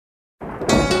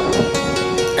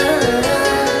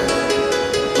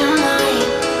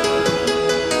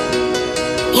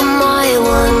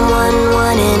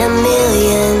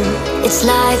It's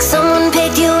like someone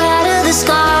picked you out of the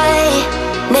sky.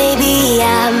 Maybe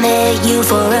I met you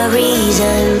for a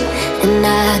reason, and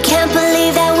I can't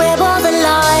believe that we're both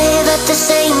alive at the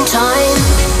same time.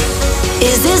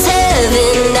 Is this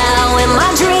heaven now? Am I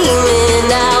dreaming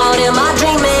out? Am I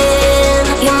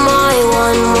dreaming? You're my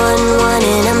one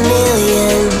in a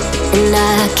million, and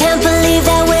I can't believe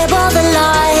that we're both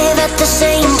alive at the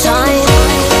same time.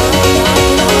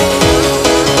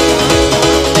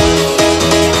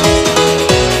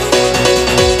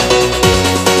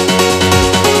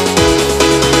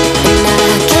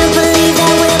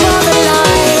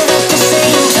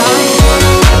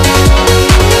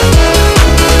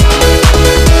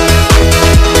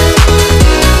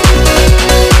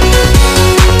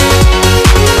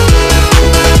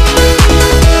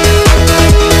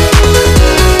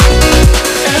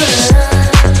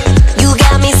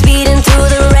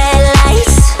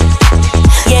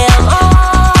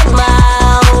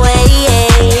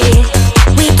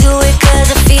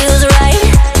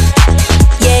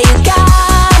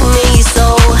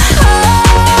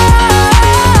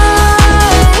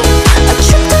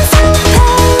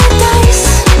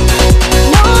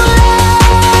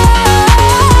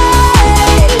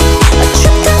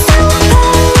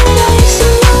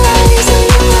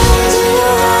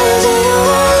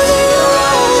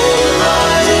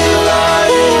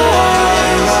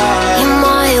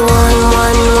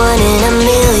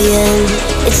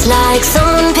 It's like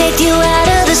someone picked you out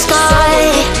of the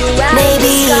sky.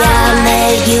 Maybe I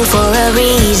met you for a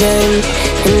reason,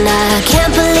 and